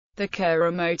The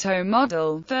Kuramoto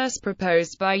model, first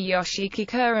proposed by Yoshiki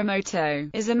Kuramoto,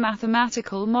 is a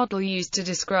mathematical model used to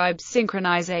describe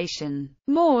synchronization.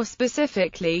 More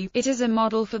specifically, it is a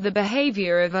model for the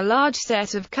behavior of a large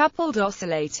set of coupled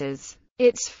oscillators.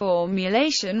 Its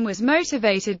formulation was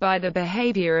motivated by the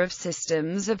behavior of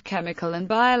systems of chemical and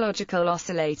biological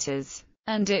oscillators,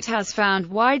 and it has found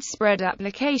widespread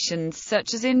applications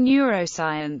such as in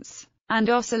neuroscience and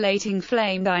oscillating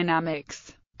flame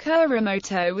dynamics.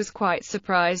 Kuramoto was quite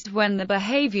surprised when the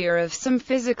behavior of some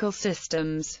physical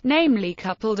systems, namely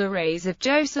coupled arrays of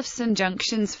Josephson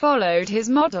junctions, followed his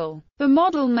model. The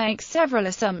model makes several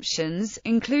assumptions,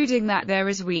 including that there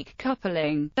is weak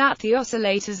coupling, that the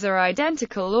oscillators are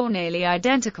identical or nearly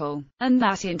identical, and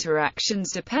that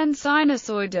interactions depend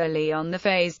sinusoidally on the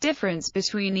phase difference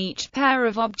between each pair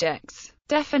of objects.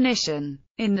 Definition.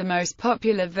 In the most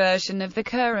popular version of the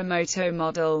Kuramoto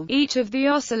model, each of the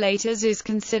oscillators is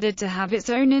considered to have its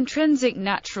own intrinsic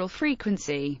natural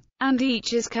frequency, and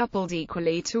each is coupled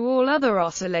equally to all other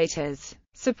oscillators.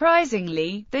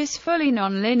 Surprisingly, this fully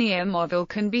nonlinear model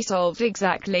can be solved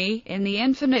exactly, in the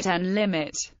infinite n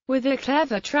limit, with a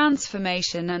clever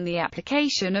transformation and the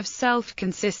application of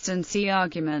self-consistency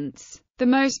arguments. The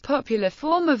most popular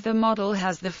form of the model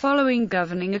has the following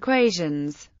governing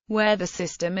equations, where the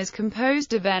system is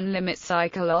composed of n-limit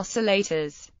cycle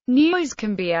oscillators. Noise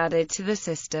can be added to the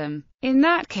system. In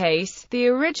that case, the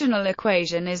original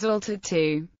equation is altered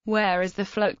to, where is the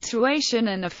fluctuation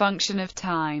and a function of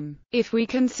time. If we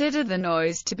consider the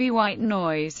noise to be white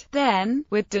noise, then,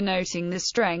 with denoting the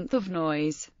strength of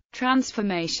noise,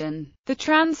 transformation. The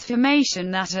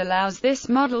transformation that allows this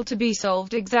model to be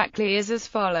solved exactly is as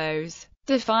follows.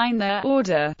 Define the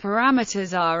order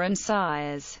parameters R and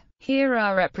psi. Here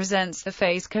R represents the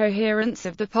phase coherence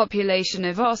of the population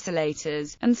of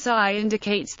oscillators, and psi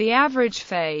indicates the average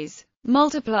phase.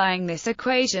 Multiplying this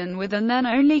equation with and then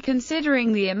only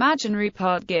considering the imaginary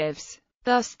part gives.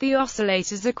 Thus, the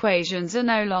oscillator's equations are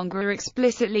no longer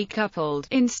explicitly coupled.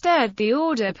 Instead, the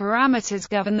order parameters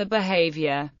govern the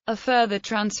behavior. A further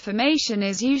transformation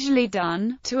is usually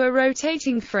done, to a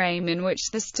rotating frame in which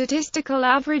the statistical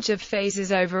average of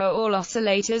phases over all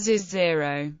oscillators is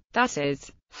zero. That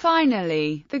is,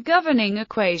 finally, the governing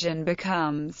equation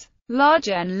becomes large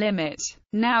n limit.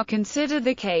 Now consider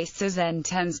the case as n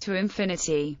tends to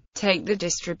infinity. Take the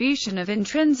distribution of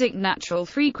intrinsic natural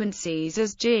frequencies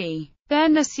as G.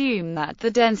 Then assume that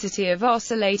the density of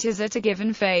oscillators at a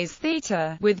given phase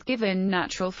theta, with given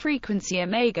natural frequency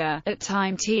omega, at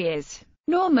time t is.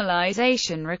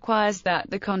 Normalization requires that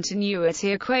the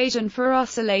continuity equation for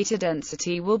oscillator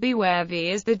density will be where v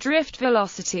is the drift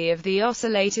velocity of the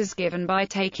oscillators given by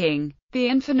taking the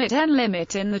infinite n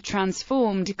limit in the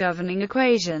transformed governing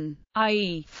equation,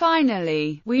 i.e.,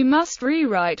 finally, we must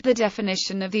rewrite the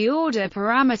definition of the order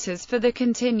parameters for the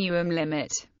continuum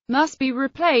limit. Must be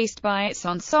replaced by its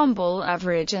ensemble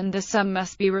average and the sum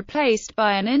must be replaced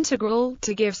by an integral,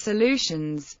 to give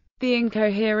solutions. The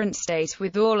incoherent state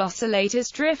with all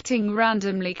oscillators drifting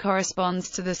randomly corresponds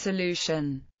to the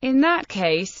solution. In that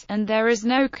case, and there is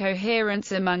no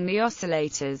coherence among the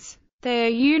oscillators, they are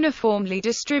uniformly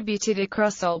distributed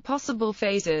across all possible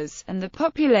phases, and the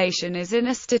population is in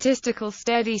a statistical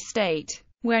steady state.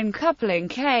 When coupling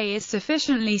K is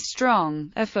sufficiently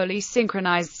strong, a fully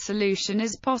synchronized solution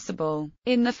is possible.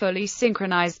 In the fully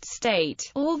synchronized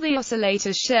state, all the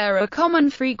oscillators share a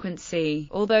common frequency,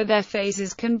 although their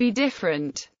phases can be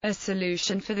different. A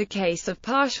solution for the case of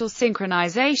partial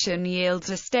synchronization yields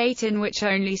a state in which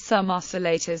only some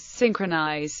oscillators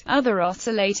synchronize, other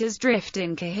oscillators drift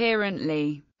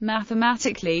incoherently.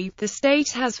 Mathematically, the state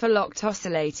has for locked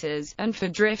oscillators, and for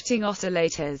drifting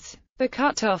oscillators. The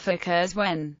cutoff occurs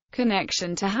when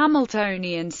connection to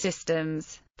Hamiltonian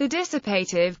systems. The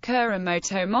dissipative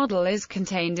Kuramoto model is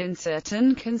contained in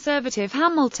certain conservative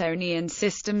Hamiltonian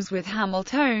systems with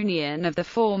Hamiltonian of the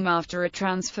form after a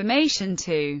transformation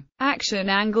to action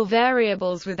angle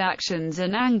variables with actions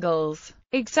and angles.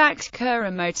 Exact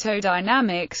Kuramoto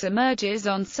dynamics emerges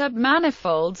on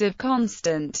submanifolds of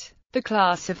constant. The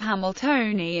class of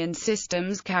Hamiltonian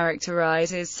systems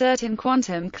characterizes certain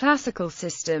quantum classical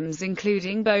systems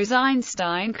including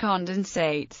Bose-Einstein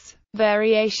condensates.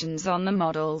 Variations on the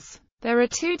models. There are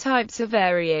two types of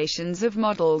variations of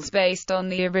models based on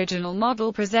the original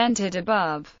model presented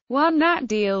above. One that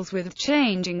deals with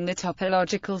changing the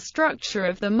topological structure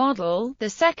of the model, the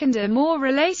second are more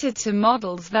related to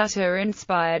models that are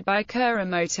inspired by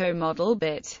Kuramoto model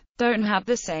but don't have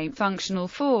the same functional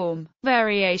form.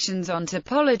 Variations on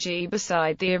topology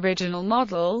beside the original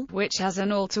model, which has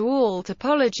an all-to-all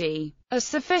topology. A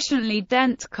sufficiently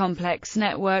dense complex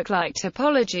network-like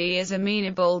topology is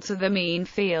amenable to the mean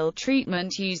field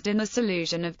treatment used in the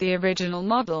solution of the original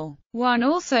model. One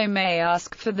also may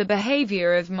ask for the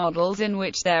behavior of models in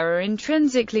which there are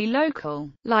intrinsically local,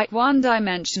 like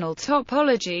one-dimensional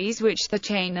topologies, which the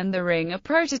chain and the ring are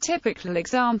prototypical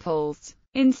examples.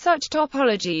 In such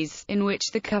topologies, in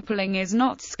which the coupling is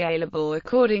not scalable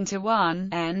according to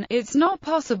 1n, it's not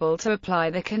possible to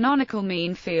apply the canonical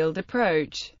mean field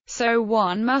approach. So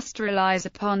one must rely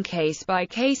upon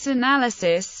case-by-case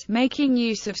analysis, making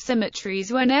use of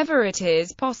symmetries whenever it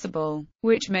is possible,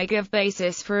 which may give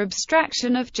basis for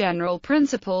abstraction of general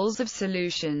principles of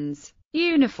solutions.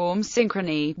 Uniform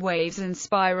synchrony, waves and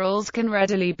spirals can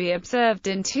readily be observed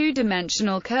in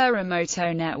two-dimensional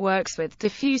Kuramoto networks with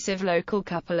diffusive local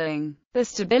coupling. The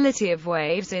stability of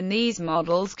waves in these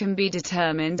models can be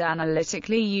determined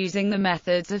analytically using the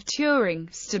methods of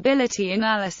Turing stability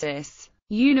analysis.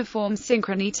 Uniform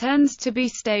synchrony tends to be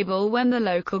stable when the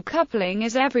local coupling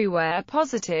is everywhere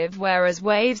positive, whereas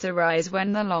waves arise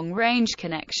when the long-range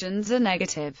connections are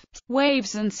negative.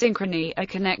 Waves and synchrony are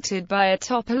connected by a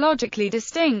topologically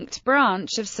distinct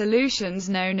branch of solutions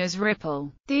known as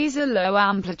ripple. These are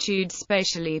low-amplitude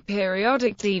spatially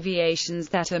periodic deviations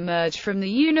that emerge from the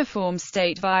uniform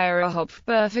state via a Hopf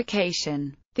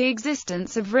bifurcation. The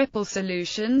existence of ripple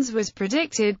solutions was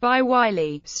predicted by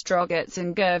Wiley, Strogatz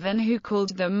and Girvan, who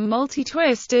called them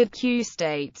multi-twisted Q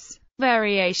states.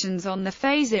 Variations on the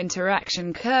phase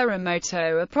interaction.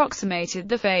 Kuramoto approximated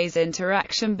the phase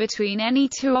interaction between any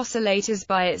two oscillators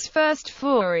by its first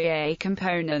Fourier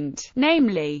component,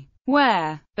 namely,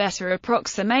 where better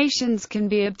approximations can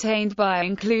be obtained by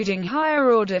including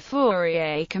higher-order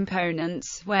Fourier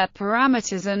components, where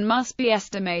parameters n must be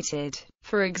estimated.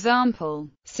 For example,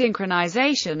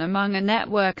 synchronization among a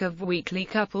network of weakly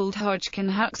coupled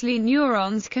Hodgkin-Huxley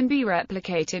neurons can be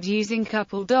replicated using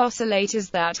coupled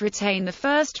oscillators that retain the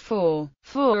first four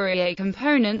Fourier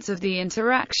components of the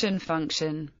interaction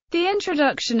function. The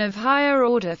introduction of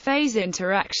higher-order phase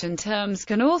interaction terms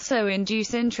can also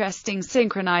induce interesting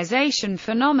synchronization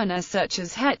phenomena such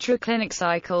as heteroclinic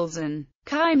cycles and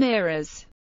chimeras.